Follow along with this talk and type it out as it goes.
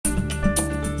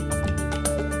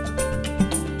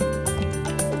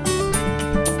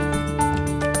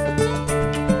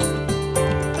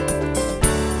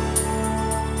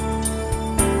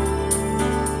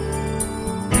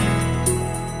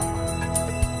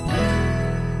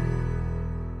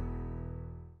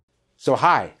So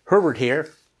hi, Herbert here.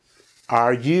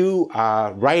 Are you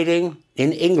writing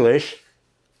in English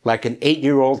like an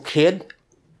 8-year-old kid?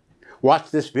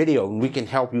 Watch this video and we can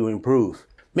help you improve.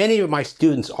 Many of my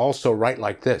students also write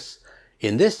like this.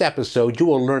 In this episode, you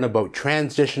will learn about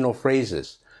transitional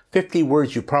phrases, 50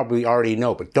 words you probably already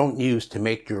know but don't use to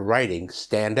make your writing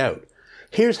stand out.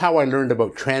 Here's how I learned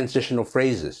about transitional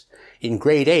phrases. In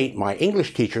grade 8, my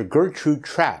English teacher, Gertrude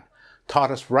Trapp, taught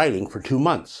us writing for 2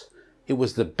 months. It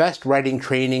was the best writing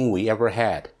training we ever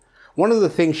had. One of the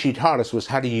things she taught us was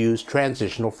how to use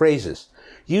transitional phrases.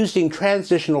 Using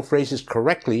transitional phrases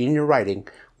correctly in your writing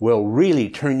will really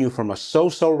turn you from a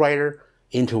so-so writer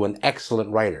into an excellent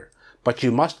writer. But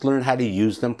you must learn how to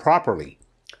use them properly.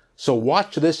 So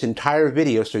watch this entire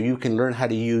video so you can learn how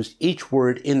to use each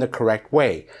word in the correct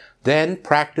way. Then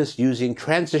practice using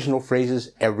transitional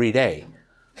phrases every day.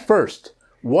 First,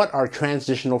 what are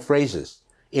transitional phrases?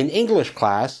 In English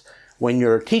class, when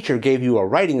your teacher gave you a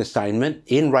writing assignment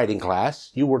in writing class,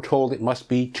 you were told it must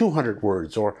be 200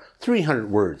 words or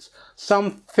 300 words,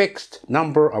 some fixed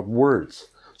number of words.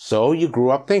 So you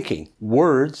grew up thinking,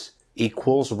 words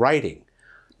equals writing.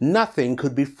 Nothing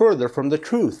could be further from the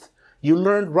truth. You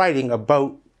learned writing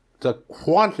about the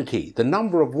quantity, the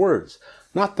number of words,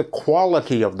 not the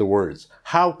quality of the words.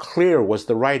 How clear was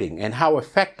the writing and how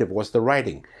effective was the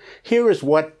writing? Here is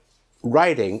what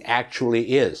writing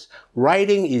actually is.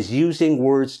 Writing is using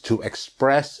words to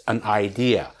express an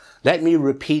idea. Let me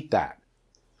repeat that.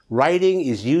 Writing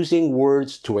is using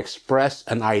words to express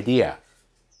an idea.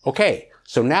 Okay,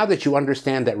 so now that you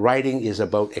understand that writing is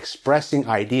about expressing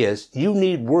ideas, you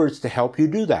need words to help you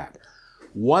do that.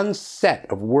 One set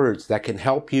of words that can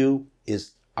help you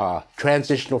is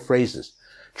transitional phrases.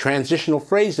 Transitional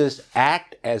phrases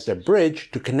act as a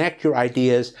bridge to connect your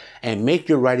ideas and make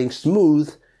your writing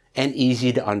smooth and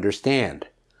easy to understand.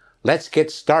 Let's get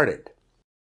started.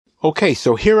 Okay,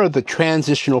 so here are the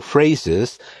transitional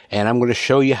phrases, and I'm going to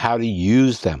show you how to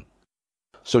use them.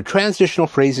 So transitional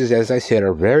phrases, as I said,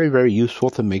 are very, very useful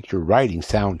to make your writing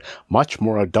sound much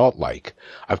more adult-like.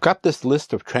 I've got this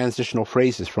list of transitional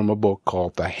phrases from a book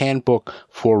called The Handbook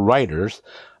for Writers,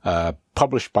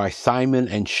 published by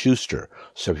Simon & Schuster.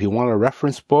 So if you want a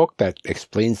reference book that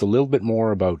explains a little bit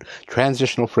more about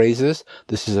transitional phrases,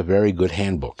 this is a very good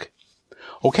handbook.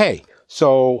 Okay,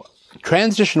 so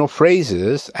transitional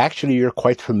phrases, actually you're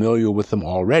quite familiar with them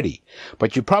already,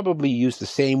 but you probably use the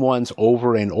same ones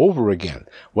over and over again.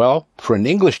 Well, for an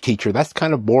English teacher, that's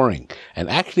kind of boring. And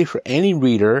actually for any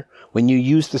reader, when you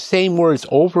use the same words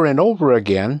over and over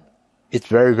again, it's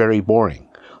very, very boring.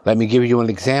 Let me give you an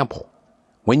example.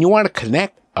 When you want to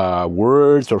connect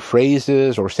words or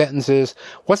phrases or sentences,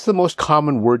 what's the most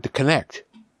common word to connect?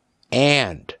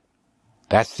 And.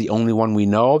 That's the only one we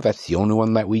know. That's the only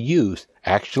one that we use.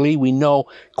 Actually, we know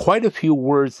quite a few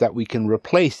words that we can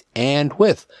replace and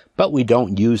with, but we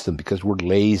don't use them because we're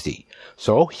lazy.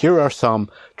 So here are some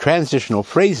transitional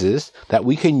phrases that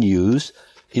we can use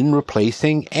in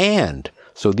replacing and.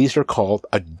 So these are called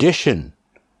addition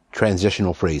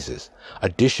transitional phrases.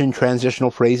 Addition transitional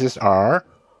phrases are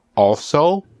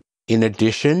also, in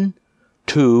addition,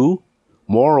 to,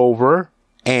 moreover,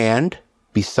 and,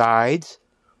 besides,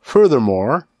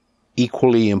 furthermore,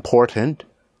 equally important,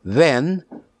 then,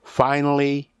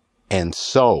 finally, and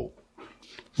so.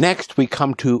 Next, we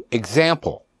come to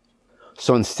example.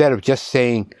 So instead of just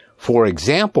saying, for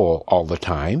example, all the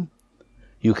time,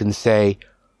 you can say,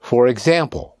 for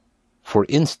example, for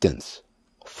instance,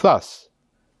 thus,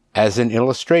 as an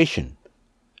illustration,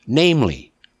 namely,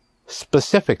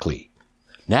 specifically.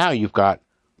 Now you've got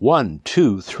 1,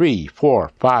 2, 3,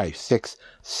 4, 5, 6,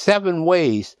 7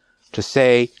 ways to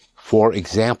say, for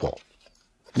example.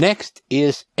 Next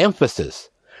is emphasis.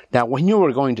 Now, when you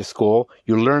were going to school,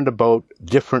 you learned about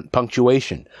different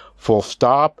punctuation. Full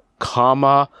stop,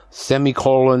 comma,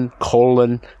 semicolon,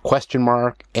 colon, question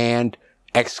mark, and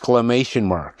exclamation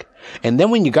mark. And then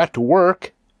when you got to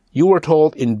work, you were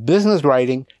told in business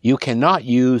writing, you cannot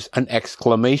use an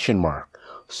exclamation mark.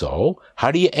 So,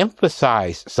 how do you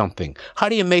emphasize something? How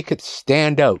do you make it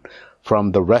stand out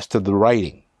from the rest of the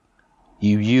writing?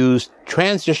 You use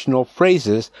transitional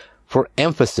phrases for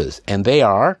emphasis, and they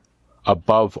are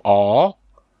above all,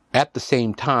 at the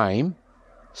same time,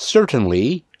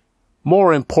 certainly,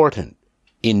 more important,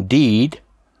 indeed,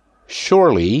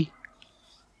 surely,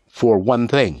 for one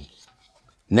thing.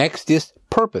 Next is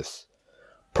purpose.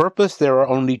 Purpose, there are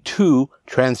only 2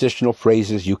 transitional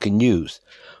phrases you can use.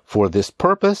 For this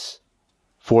purpose,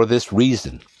 for this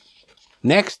reason.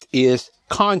 Next is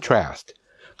contrast.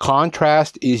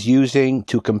 Contrast is using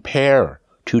to compare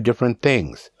 2 different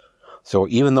things. So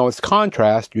even though it's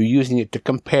contrast, you're using it to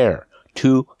compare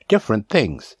 2 different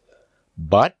things.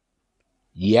 but,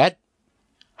 yet,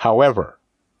 however.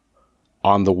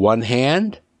 On the one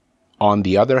hand, on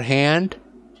the other hand,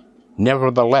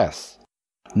 nevertheless,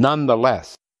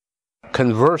 nonetheless,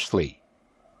 conversely,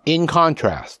 in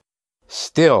contrast,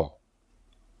 still,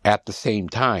 at the same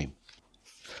time.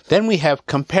 Then we have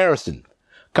comparison.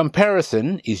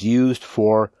 Comparison is used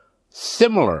for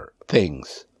similar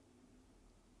things.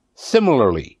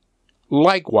 Similarly,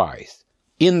 likewise,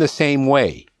 in the same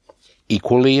way,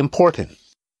 equally important.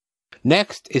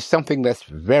 Next is something that's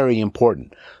very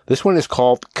important. This one is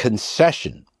called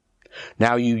concession.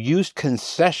 Now, you use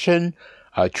concession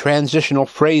transitional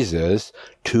phrases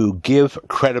to give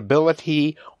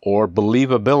credibility or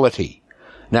believability.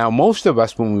 Now, most of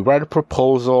us, when we write a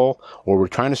proposal or we're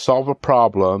trying to solve a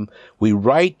problem, we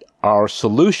write our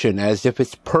solution as if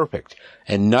it's perfect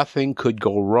and nothing could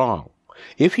go wrong.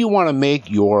 If you want to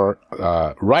make your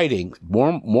writing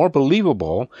more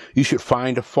believable, you should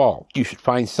find a fault. You should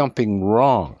find something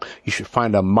wrong. You should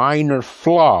find a minor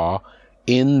flaw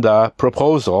in the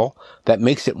proposal that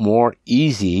makes it more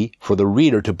easy for the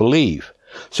reader to believe.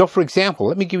 So, for example,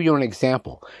 let me give you an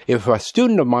example. If a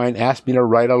student of mine asked me to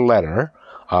write a letter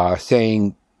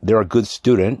saying they're a good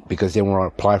student because they want to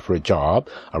apply for a job,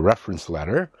 a reference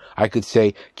letter, I could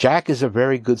say, Jack is a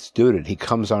very good student. He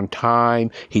comes on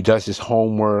time. He does his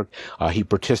homework. He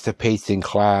participates in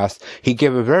class. He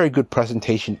gave a very good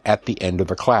presentation at the end of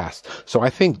the class. So I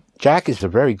think Jack is a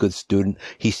very good student.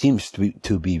 He seems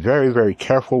to be very, very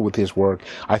careful with his work.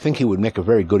 I think he would make a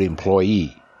very good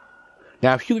employee.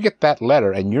 Now, if you get that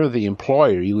letter and you're the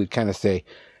employer, you would kind of say,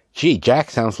 gee, Jack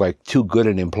sounds like too good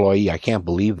an employee. I can't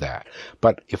believe that.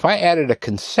 But if I added a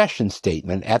concession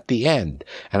statement at the end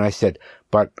and I said,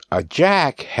 but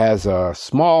Jack has a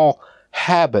small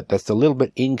habit that's a little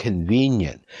bit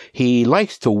inconvenient. He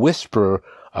likes to whisper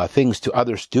things to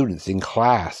other students in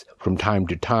class from time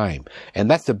to time, and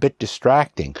that's a bit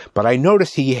distracting. But I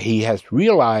notice he has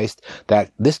realized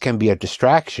that this can be a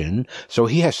distraction, so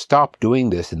he has stopped doing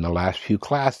this in the last few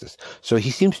classes. So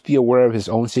he seems to be aware of his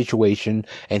own situation,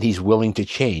 and he's willing to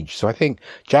change. So I think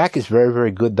Jack is very,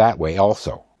 very good that way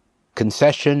also.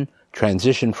 Concession,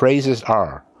 transition phrases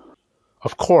are,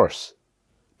 of course,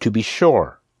 to be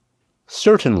sure,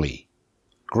 certainly,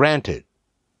 granted,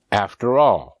 after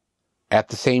all, at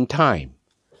the same time,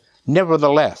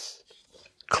 nevertheless,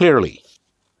 clearly.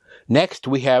 Next,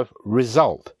 we have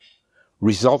result.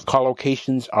 Result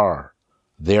collocations are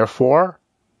therefore,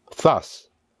 thus,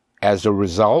 as a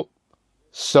result,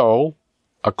 so,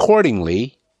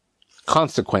 accordingly,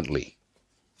 consequently.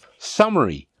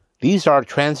 Summary. These are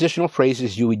transitional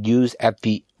phrases you would use at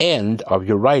the end of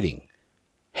your writing.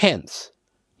 Hence,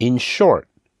 in short,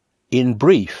 in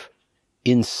brief,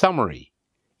 in summary,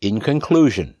 in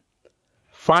conclusion.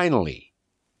 Finally,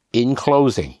 in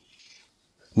closing.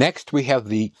 Next, we have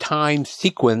the time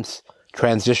sequence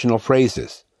transitional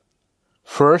phrases.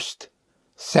 First,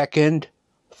 second,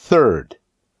 third.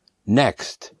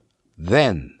 Next,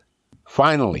 then.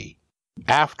 Finally,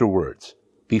 afterwards,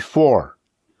 before,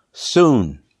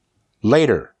 soon,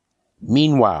 later,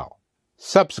 meanwhile,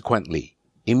 subsequently,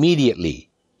 immediately,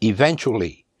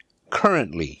 eventually,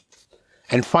 currently.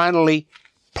 And finally,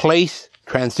 place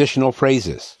transitional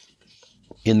phrases.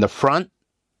 In the front,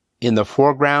 in the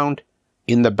foreground,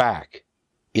 in the back,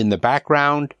 in the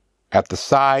background, at the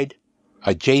side,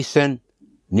 adjacent,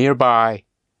 nearby,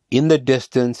 in the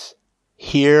distance,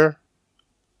 here,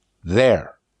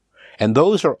 there. And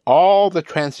those are all the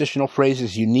transitional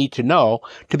phrases you need to know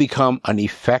to become an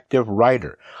effective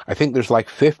writer. I think there's like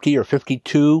 50 or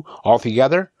 52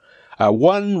 altogether.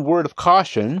 One word of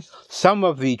caution, some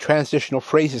of the transitional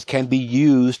phrases can be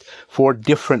used for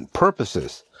different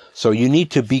purposes. So you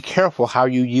need to be careful how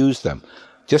you use them.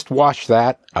 Just watch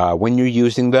that when you're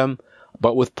using them.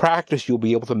 But with practice, you'll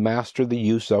be able to master the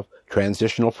use of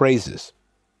transitional phrases.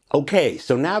 Okay,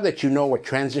 so now that you know what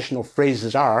transitional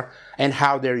phrases are and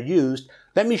how they're used,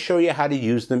 let me show you how to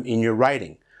use them in your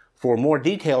writing. For more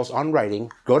details on writing,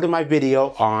 go to my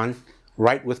video on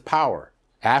Write with Power.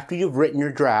 After you've written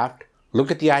your draft,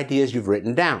 look at the ideas you've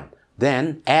written down.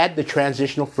 Then add the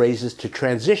transitional phrases to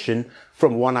transition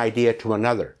from one idea to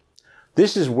another.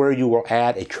 This is where you will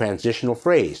add a transitional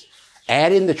phrase.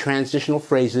 Add in the transitional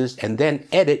phrases and then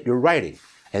edit your writing.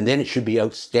 And then it should be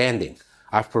outstanding.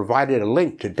 I've provided a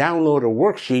link to download a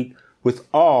worksheet with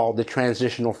all the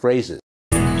transitional phrases.